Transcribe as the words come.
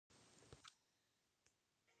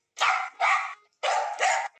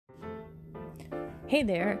Hey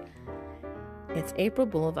there, it's April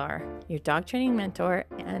Boulevard, your dog training mentor,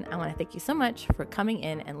 and I want to thank you so much for coming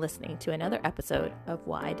in and listening to another episode of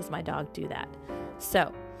Why Does My Dog Do That?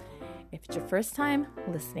 So, if it's your first time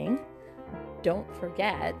listening, don't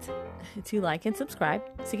forget to like and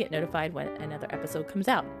subscribe to get notified when another episode comes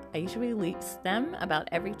out. I usually release them about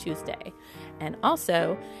every Tuesday. And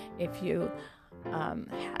also, if you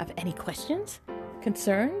have any questions,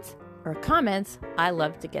 concerns, or comments, I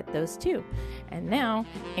love to get those too. And now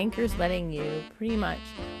Anchor's letting you pretty much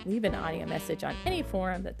leave an audio message on any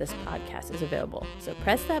forum that this podcast is available. So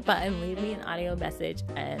press that button, leave me an audio message,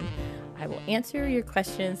 and I will answer your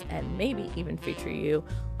questions and maybe even feature you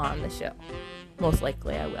on the show. Most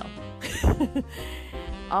likely I will.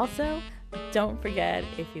 Also, don't forget,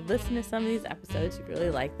 if you listen to some of these episodes, you really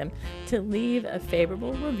like them, to leave a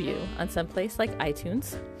favorable review on some place like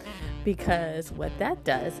iTunes, because what that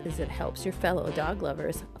does is it helps your fellow dog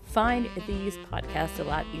lovers find these podcasts a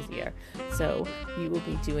lot easier. So you will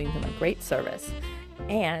be doing them a great service.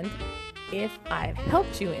 And if I've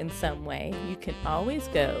helped you in some way, you can always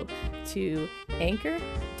go to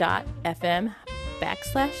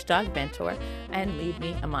anchor.fm/dog mentor and leave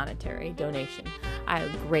me a monetary donation. I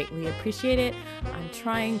greatly appreciate it. I'm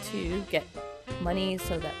trying to get money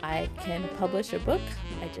so that I can publish a book.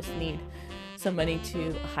 I just need some money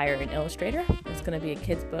to hire an illustrator. It's going to be a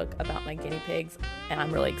kid's book about my guinea pigs, and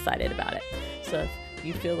I'm really excited about it. So if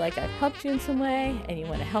you feel like I've helped you in some way and you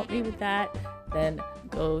want to help me with that, then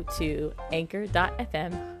go to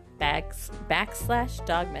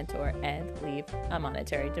anchor.fm/dog mentor and leave a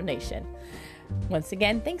monetary donation. Once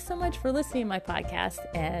again, thanks so much for listening to my podcast,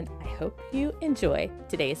 and I hope you enjoy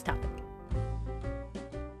today's topic.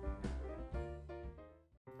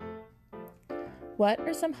 What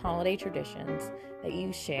are some holiday traditions that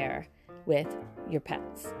you share with your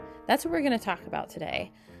pets? That's what we're going to talk about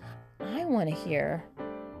today. I want to hear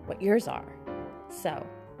what yours are. So,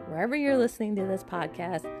 wherever you're listening to this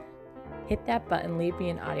podcast, hit that button, leave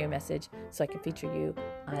me an audio message so I can feature you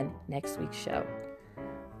on next week's show.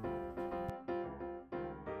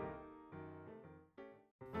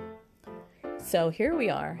 So here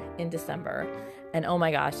we are in December, and oh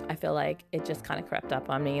my gosh, I feel like it just kind of crept up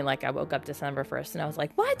on me. Like I woke up December 1st and I was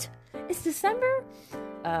like, what? It's December?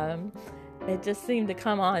 It just seemed to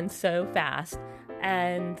come on so fast.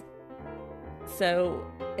 And so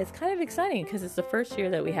it's kind of exciting because it's the first year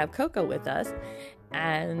that we have Coco with us.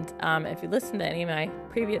 And if you listen to any of my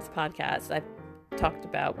previous podcasts, I've talked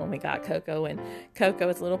about when we got Coco, and Coco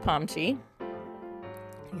is a little Pomchi.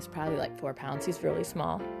 He's probably like 4 pounds. He's really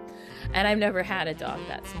small. And I've never had a dog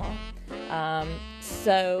that small.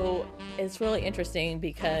 So it's really interesting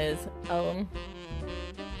because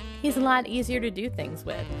he's a lot easier to do things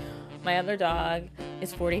with. My other dog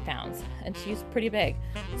is 40 pounds and she's pretty big.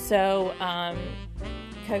 So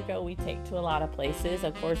Coco we take to a lot of places.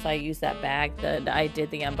 Of course, I use that bag that I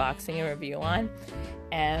did the unboxing and review on.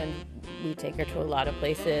 And we take her to a lot of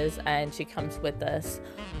places, and she comes with us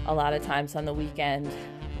a lot of times on the weekend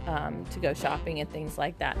to go shopping and things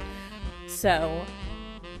like that. So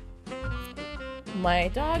my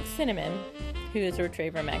dog Cinnamon, who is a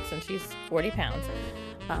retriever mix, and she's 40 pounds,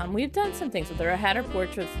 we've done some things with her. I had her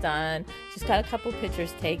portraits done. She's got a couple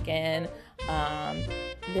pictures taken.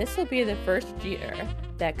 This will be the first year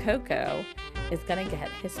that Coco is going to get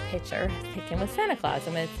his picture taken with Santa Claus.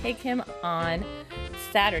 I'm going to take him on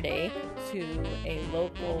Saturday to a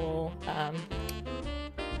local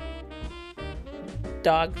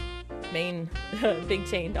big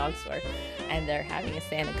chain dog store, and they're having a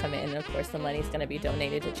Santa come in, and of course the money's going to be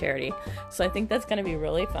donated to charity. So I think that's going to be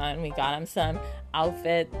really fun. We got him some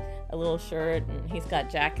outfit, a little shirt, and he's got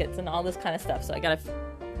jackets and all this kind of stuff. So I got to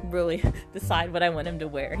really decide what I want him to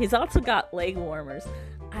wear. He's also got leg warmers.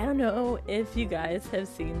 I don't know if you guys have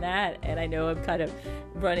seen that, and I know I'm kind of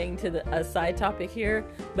running to a side topic here,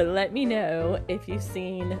 but let me know if you've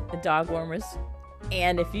seen the dog warmers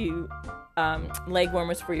and if you leg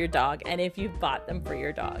warmers for your dog, and if you've bought them for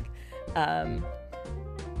your dog.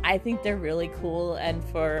 I think they're really cool, and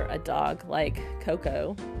for a dog like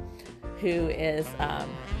Coco, who is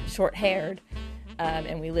short-haired,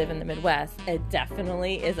 and we live in the Midwest, it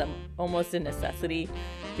definitely is almost a necessity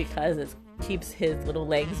because it keeps his little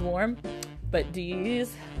legs warm. But do you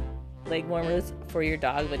use leg warmers for your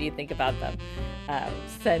dog? What do you think about them?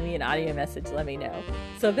 Send me an audio message, let me know.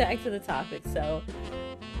 So back to the topic. So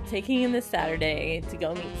taking him this Saturday to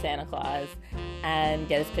go meet Santa Claus and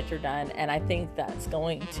get his picture done, and I think that's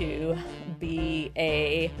going to be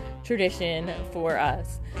a tradition for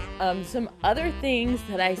us. Some other things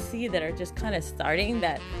that I see that are just kind of starting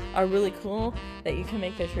that are really cool that you can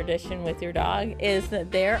make a tradition with your dog is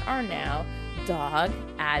that there are now dog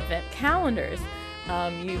advent calendars.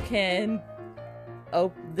 You can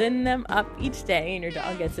open them up each day and your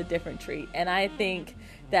dog gets a different treat. And I think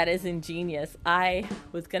that is ingenious. I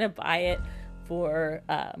was going to buy it for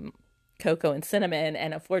Coco and Cinnamon,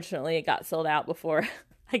 and unfortunately it got sold out before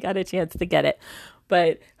I got a chance to get it.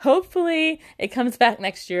 But hopefully it comes back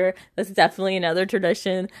next year. That's definitely another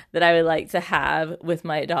tradition that I would like to have with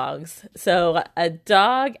my dogs. So a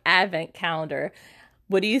dog advent calendar.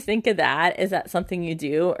 What do you think of that? Is that something you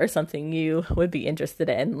do or something you would be interested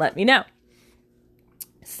in? Let me know.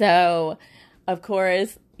 So, of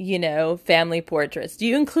course, family portraits. Do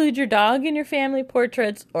you include your dog in your family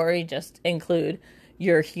portraits, or you just include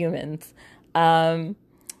your humans? And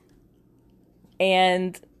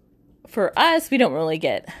for us, we don't really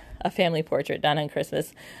get a family portrait done on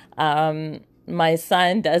Christmas. My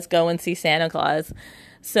son does go and see Santa Claus.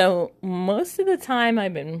 So most of the time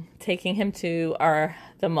I've been taking him to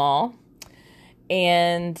the mall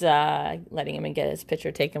and letting him get his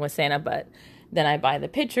picture taken with Santa. But then I buy the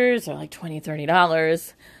pictures. They're like $20,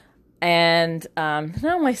 $30. And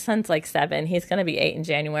no, my son's like 7. He's going to be 8 in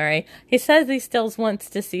January. He says he still wants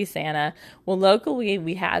to see Santa. Well, locally,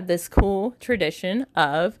 we had this cool tradition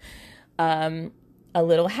of a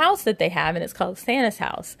little house that they have, and it's called Santa's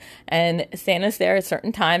house. And Santa's there at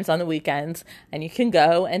certain times on the weekends, and you can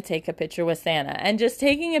go and take a picture with Santa. And just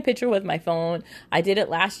taking a picture with my phone, I did it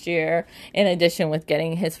last year in addition with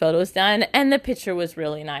getting his photos done, and the picture was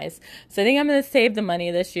really nice. So I think I'm going to save the money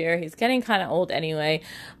this year. He's getting kind of old anyway.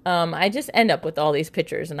 I just end up with all these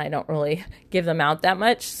pictures, and I don't really give them out that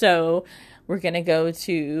much. So we're going to go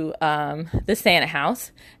to the Santa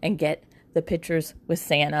house and get the pictures with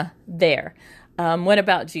Santa there. What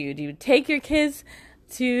about you? Do you take your kids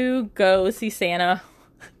to go see Santa,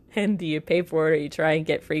 and do you pay for it, or you try and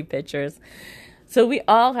get free pictures? So we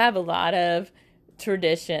all have a lot of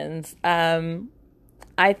traditions.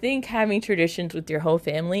 I think having traditions with your whole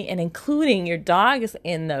family and including your dogs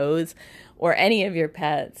in those, or any of your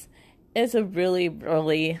pets, is a really,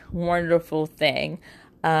 really wonderful thing.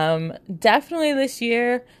 Definitely this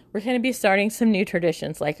year, we're going to be starting some new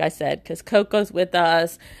traditions, like I said, because Coco's with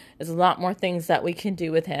us. There's a lot more things that we can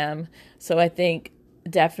do with him. So I think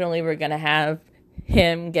definitely we're going to have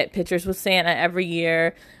him get pictures with Santa every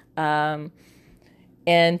year. And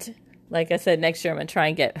like I said, next year I'm going to try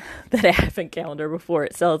and get that advent calendar before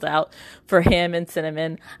it sells out for him and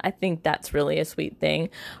Cinnamon. I think that's really a sweet thing.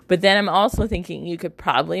 But then I'm also thinking you could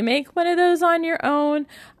probably make one of those on your own.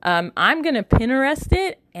 I'm going to Pinterest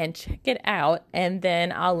it and check it out, and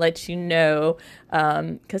then I'll let you know,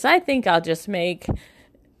 because I think I'll just make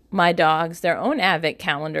my dogs their own advent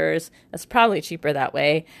calendars. It's probably cheaper that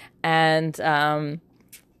way, and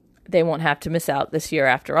they won't have to miss out this year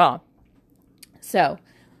after all. So,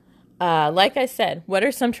 like I said, what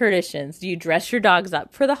are some traditions? Do you dress your dogs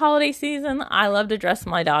up for the holiday season? I love to dress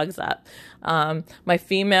my dogs up. My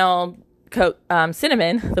female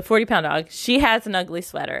Cinnamon, the 40-pound dog, she has an ugly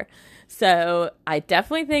sweater. So I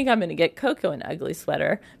definitely think I'm going to get Coco an ugly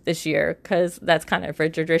sweater this year, because that's kind of a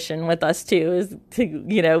tradition with us too, is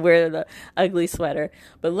to, wear the ugly sweater.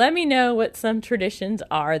 But let me know what some traditions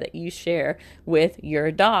are that you share with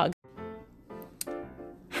your dog.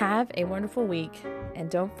 Have a wonderful week, and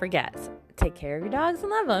don't forget, take care of your dogs and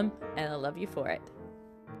love them, and I love you for it.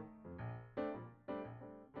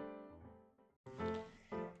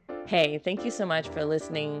 Hey, thank you so much for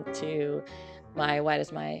listening to my Why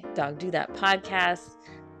Does My Dog Do That podcast.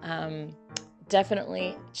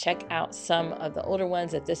 Definitely check out some of the older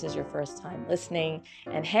ones if this is your first time listening.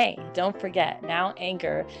 And hey, don't forget, now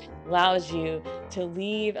Anchor allows you to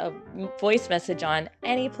leave a voice message on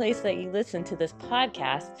any place that you listen to this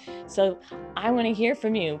podcast. So I want to hear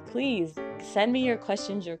from you. Please send me your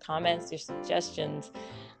questions, your comments, your suggestions.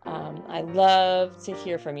 I love to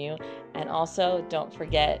hear from you. And also, don't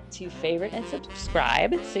forget to favorite and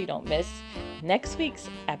subscribe so you don't miss next week's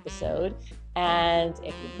episode. And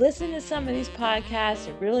if you listen to some of these podcasts,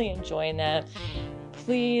 you're really enjoying them,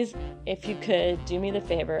 please, if you could, do me the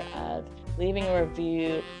favor of leaving a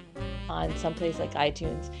review on someplace like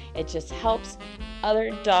iTunes. It just helps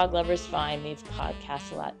other dog lovers find these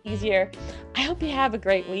podcasts a lot easier. I hope you have a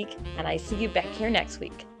great week, and I see you back here next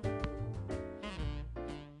week.